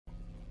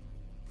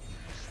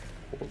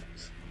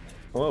Oops.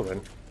 Well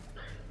then.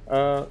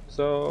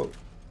 So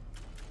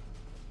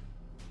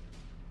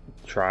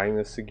trying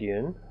this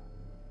again.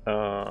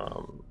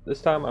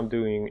 This time I'm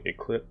doing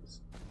Eclipse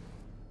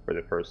for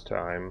the first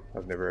time.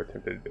 I've never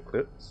attempted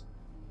Eclipse.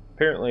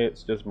 Apparently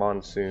it's just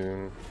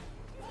Monsoon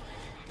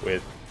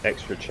with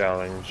extra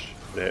challenge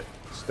that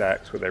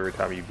stacks with every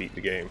time you beat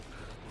the game.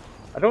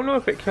 I don't know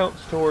if it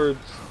counts towards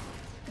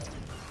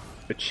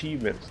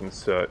achievements and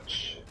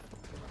such.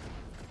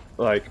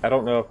 Like, I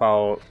don't know if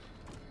I'll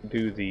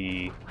do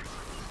the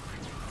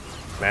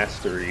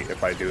mastery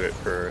if I do it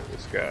for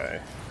this guy.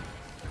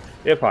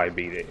 If I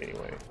beat it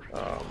anyway.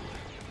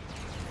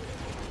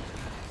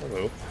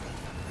 Hello.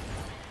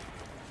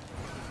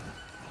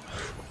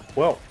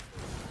 Well,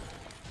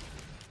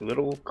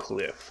 little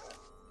cliff.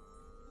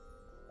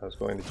 I was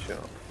going to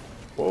jump.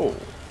 Whoa.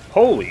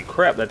 Holy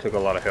crap, that took a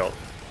lot of health.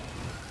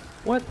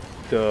 What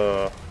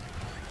the...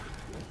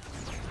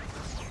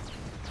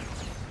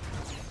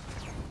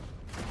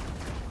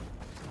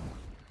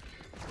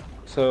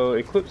 So,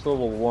 Eclipse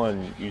level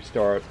 1, you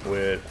start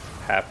with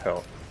half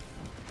health.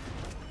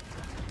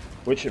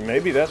 Which,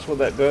 maybe that's what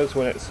that does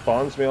when it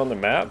spawns me on the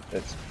map.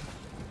 It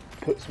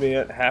puts me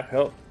at half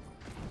health.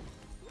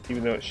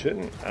 Even though it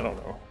shouldn't. I don't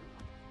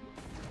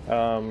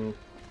know.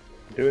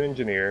 Do an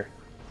engineer.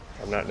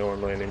 I'm not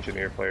normally an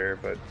engineer player,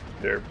 but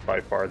they're by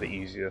far the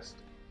easiest.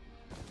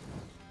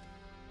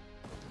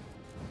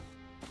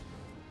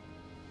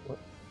 What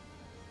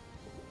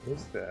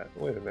is that?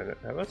 Wait a minute.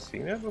 Have I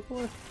seen that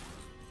before?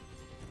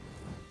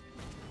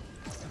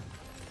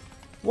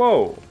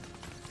 Whoa!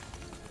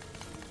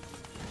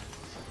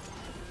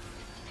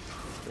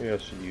 Maybe I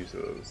should use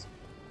those.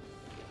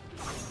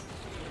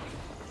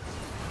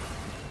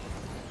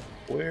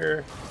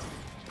 Where?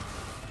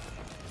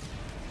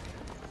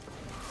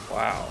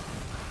 Wow.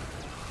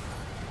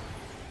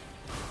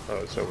 Oh,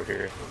 it's over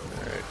here.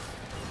 Alright.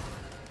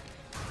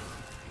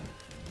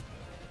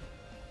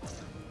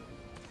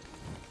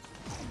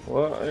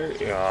 Well,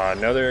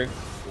 another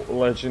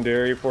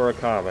legendary for a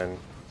common.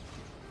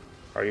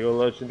 Are you a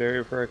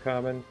legendary for a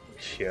common?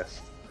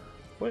 Yes.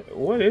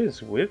 What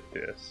is with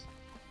this?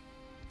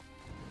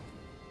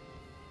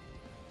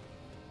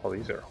 Oh,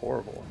 these are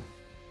horrible.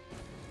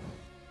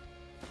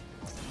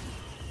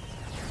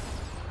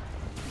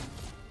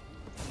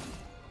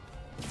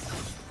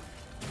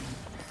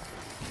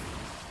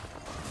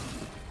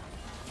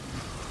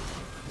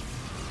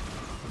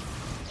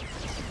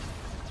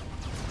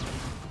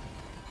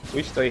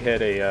 Wish they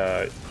had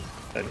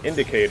an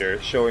indicator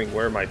showing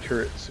where my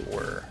turrets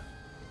were,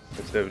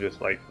 instead of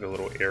just like the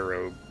little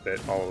arrow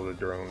that all of the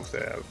drones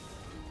have.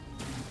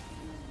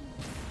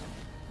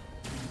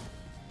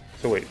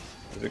 So wait,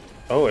 is it,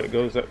 oh, it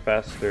goes up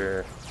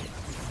faster,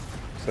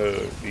 so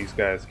these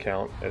guys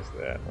count as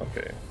that.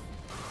 Okay,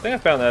 I think I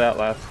found that out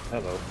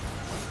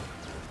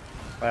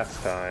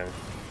last time.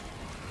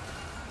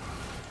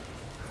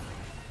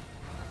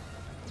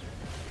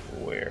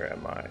 Where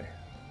am I?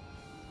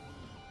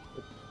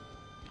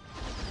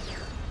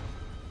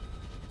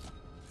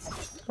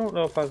 I don't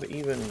know if I've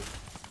even...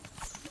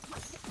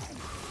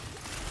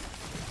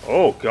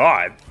 Oh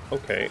god!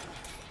 Okay.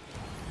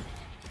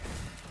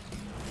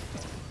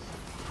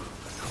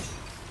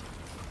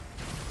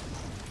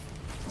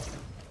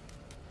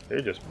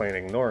 They're just plain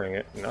ignoring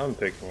it, and I'm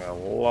taking a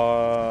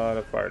lot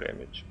of fire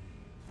damage.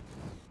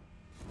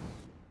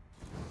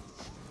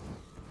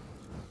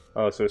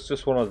 Oh, so it's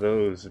just one of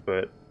those,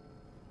 but...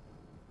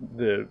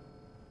 I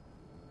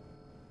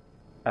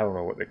don't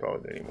know what they call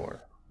it anymore.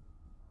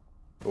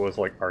 It was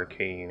like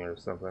arcane or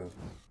something.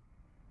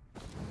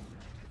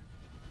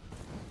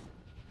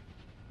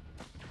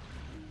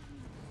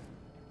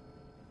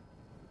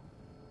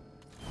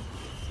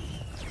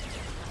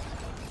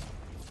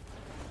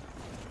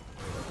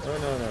 No,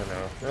 no, no,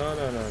 no. No,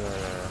 no, no, no,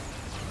 no.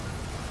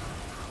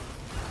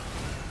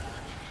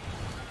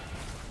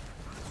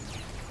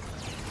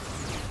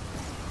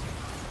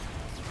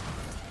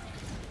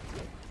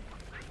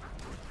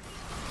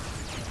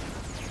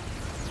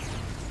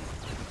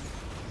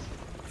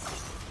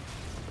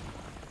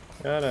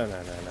 No, no,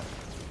 no, no, no.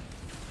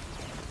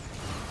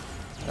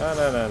 No,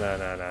 no, no, no,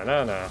 no, no,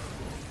 no, no.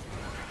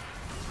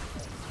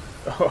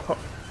 Oh.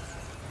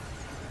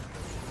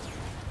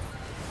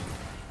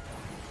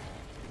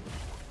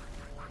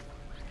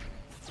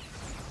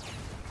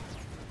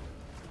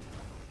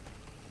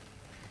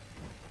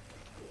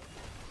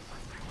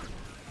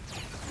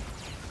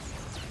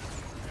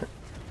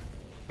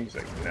 He's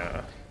like,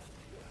 nah.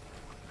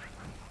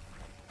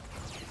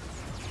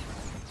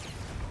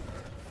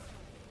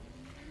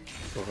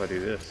 What if I do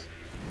this?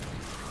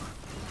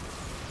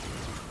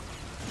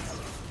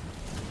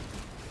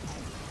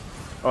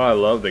 Oh, I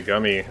love the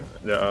gummy,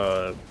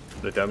 the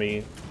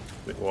dummy,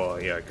 well,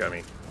 yeah,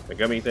 gummy. The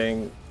gummy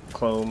thing,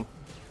 clone,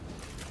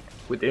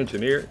 with the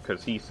engineer,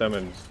 because he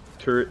summons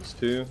turrets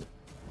too.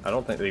 I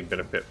don't think they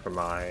benefit from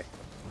my,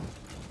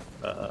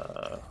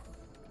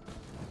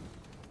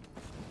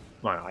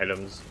 my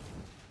items,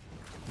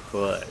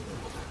 but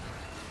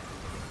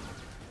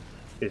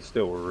it's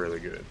still really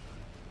good.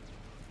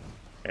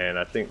 And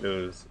I think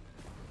those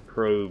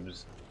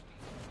probes.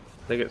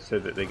 I think it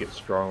said that they get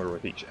stronger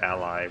with each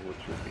ally, which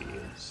would be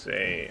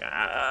insane.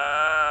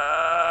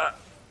 Ah!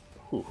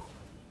 Whew.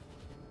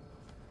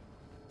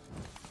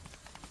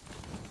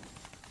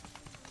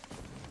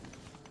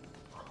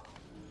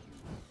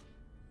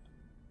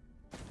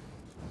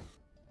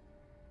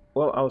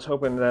 Well, I was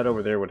hoping that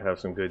over there would have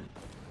some good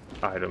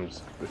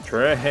items with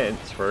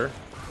transfer,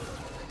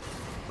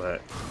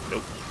 but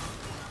nope.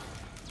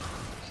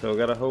 So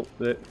gotta hope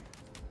that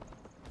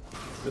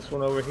this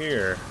one over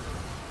here.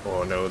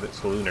 Oh no,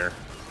 that's lunar.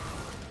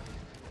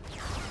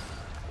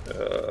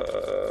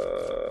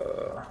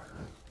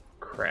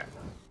 Crap.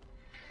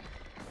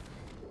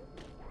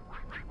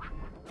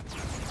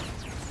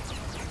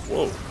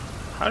 Whoa,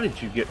 how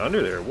did you get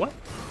under there? What?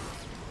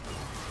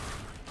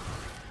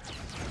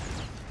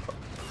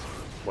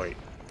 Wait.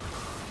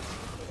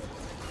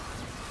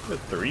 The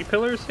 3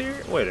 pillars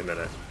here? Wait a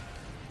minute.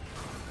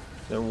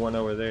 There's one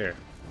over there.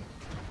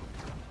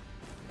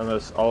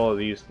 Unless all of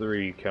these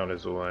 3 count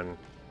as one.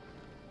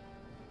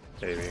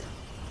 Maybe.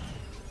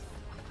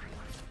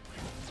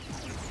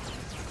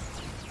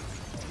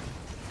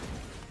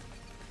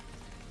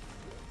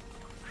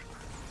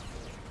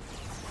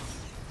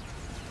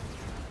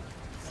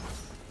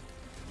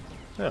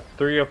 Yeah,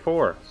 3 of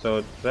 4.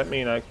 So does that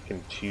mean I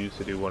can choose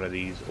to do one of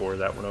these or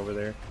that one over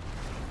there?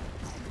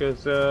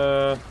 Because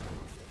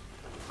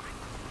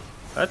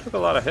that took a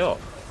lot of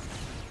health.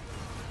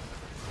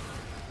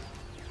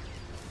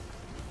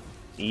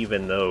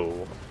 Even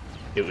though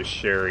it was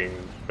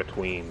sharing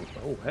between...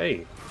 Oh,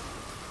 hey.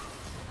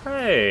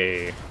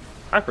 Hey!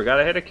 I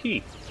forgot I had a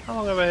key. How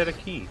long have I had a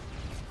key?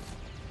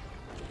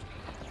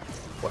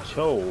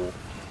 Whoa.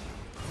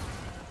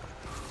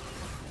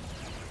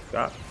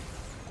 God.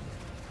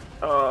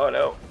 Oh,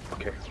 no.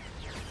 Okay.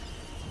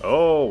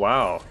 Oh,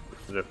 wow.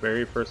 This is the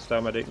very first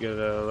time I didn't get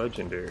a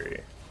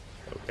legendary.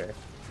 Okay.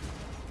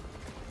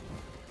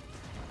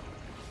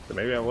 So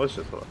maybe I was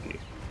just lucky.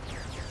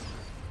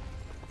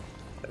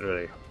 That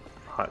really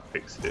hot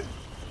fixed it.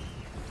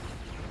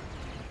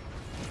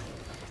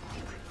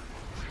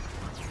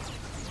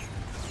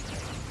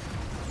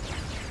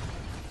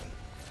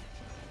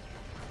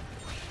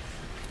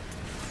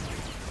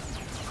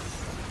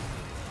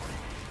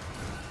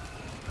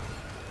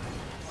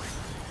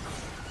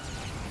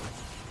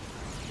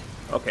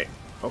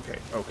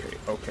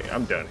 Okay,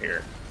 I'm done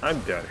here.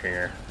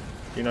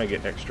 You're not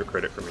getting extra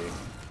credit for me.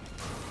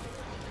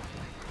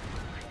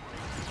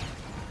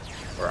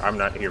 Or I'm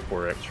not here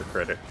for extra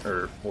credit,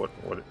 or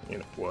whatever.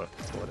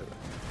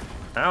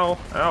 Ow,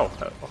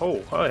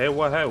 oh, hey,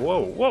 what, hey,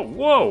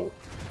 whoa!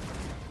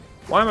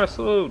 Why am I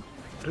slow?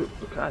 Dude,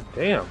 god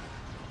damn.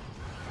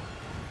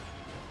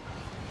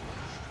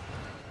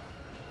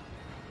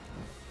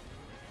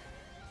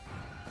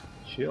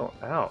 Chill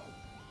out.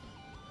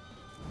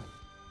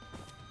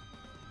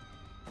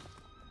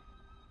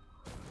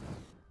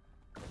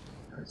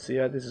 Let's see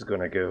how this is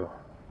gonna go.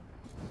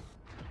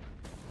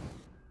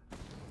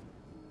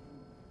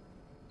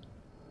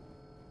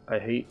 I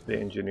hate the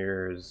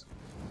engineer's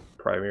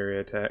primary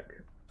attack.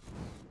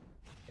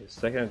 His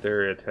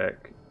secondary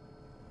attack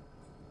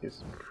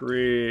is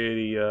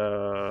pretty,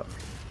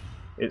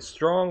 it's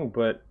strong,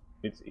 but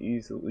it's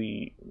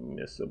easily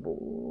missable.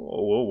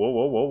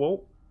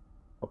 Whoa.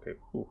 Okay,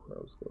 whew,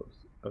 that was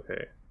close.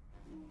 Okay.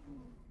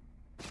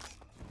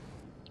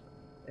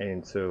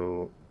 And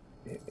so,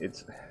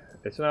 it's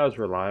not as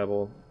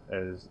reliable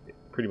as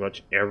pretty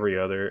much every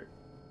other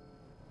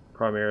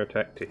primary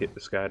attack to hit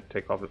this guy to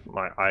take off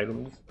my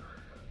items.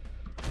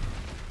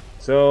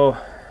 So, of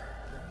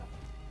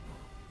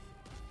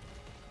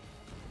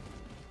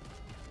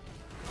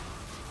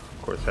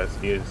course, that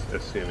is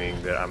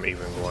assuming that I'm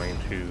even going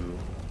to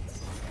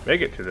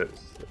make it to this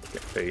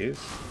phase.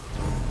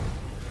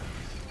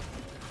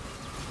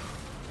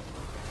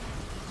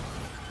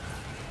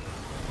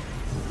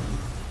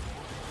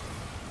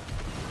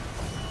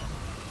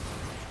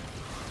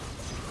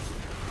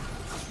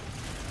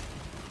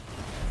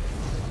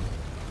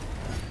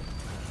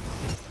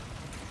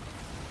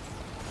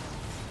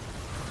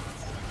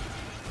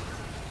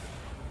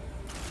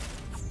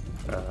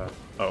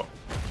 Oh.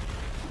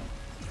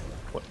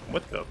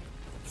 What the?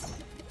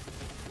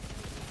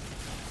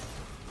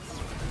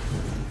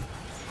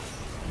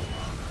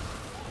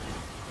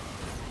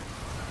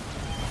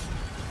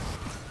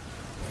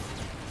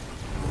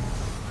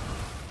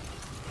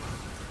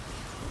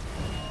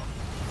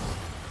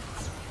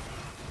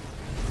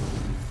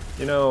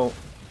 You know,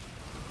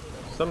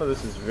 some of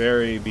this is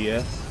very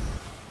BS.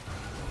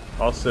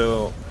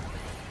 Also,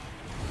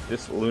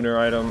 this lunar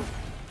item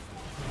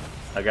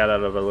I got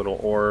out of a little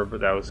orb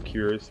that I was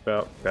curious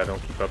about. I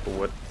don't keep up with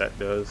what that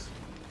does.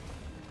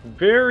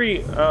 Very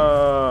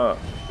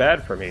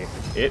bad for me.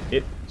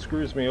 It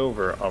screws me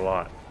over a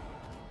lot,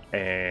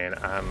 and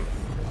I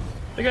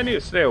think I need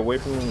to stay away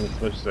from him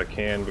as much as I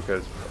can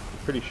because I'm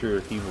pretty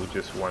sure he will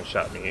just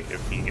one-shot me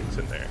if he gets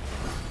in there.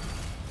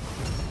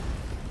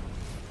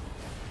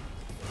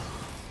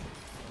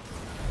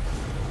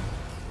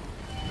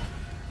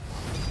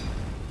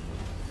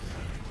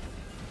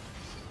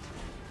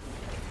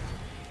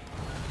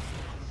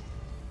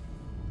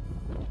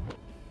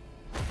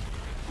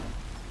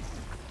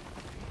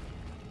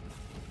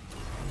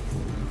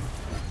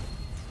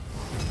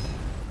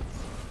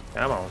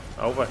 Come on,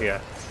 over here.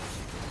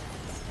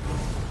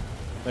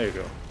 There you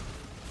go.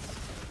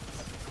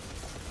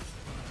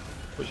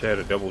 Wish I had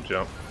a double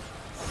jump.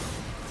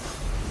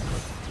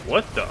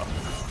 What the?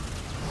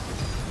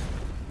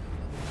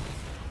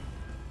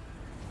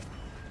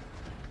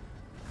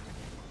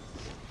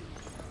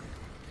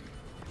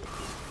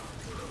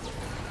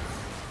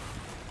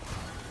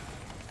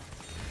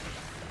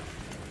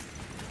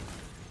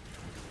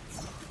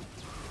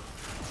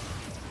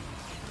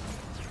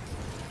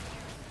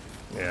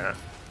 Yeah.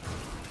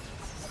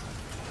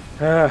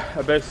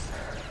 I best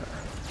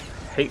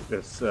hate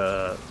this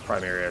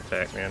primary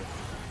attack, man.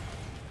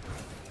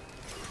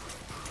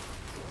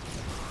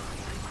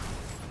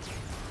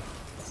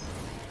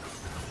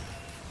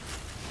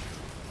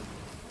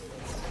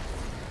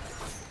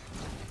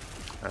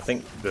 I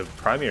think the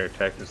primary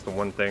attack is the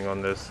one thing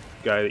on this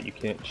guy that you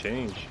can't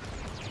change.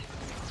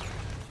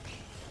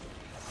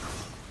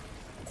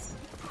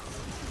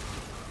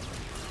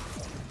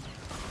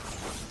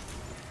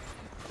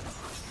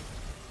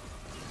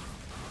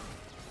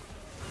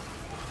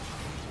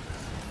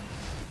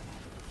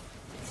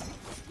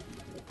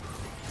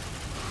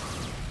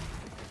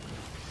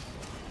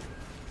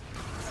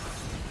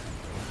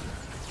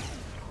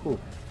 Whew.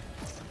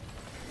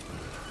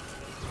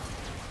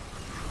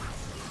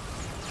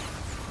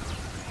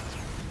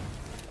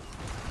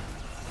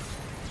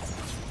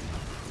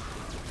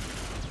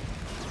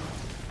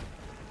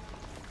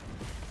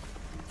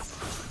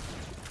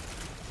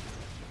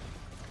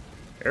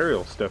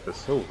 Aerial stuff is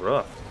so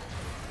rough.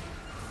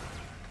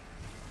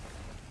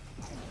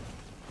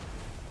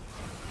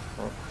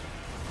 Oh.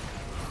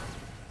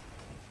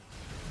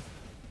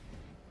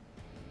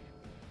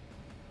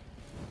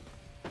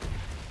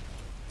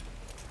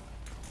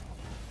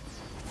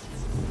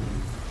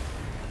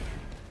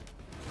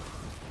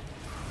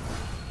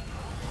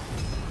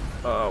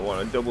 I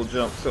want a double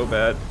jump so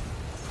bad.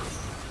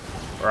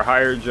 Or a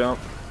higher jump.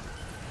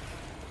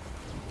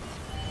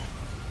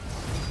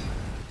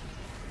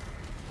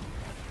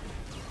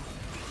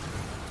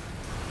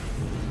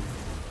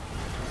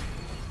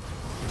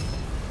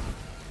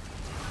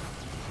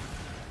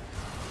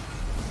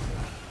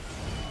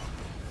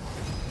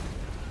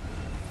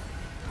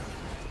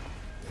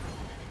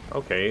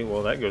 Okay,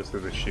 well that goes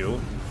through the shield.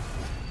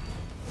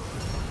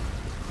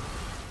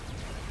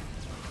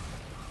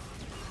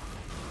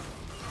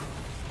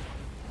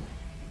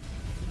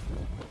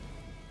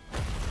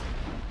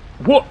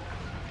 What?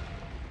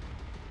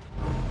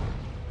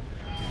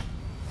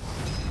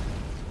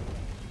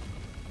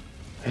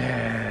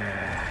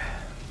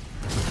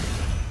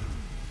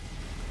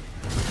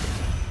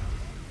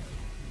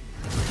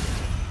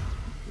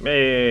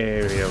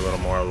 Maybe a little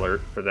more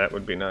alert for that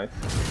would be nice.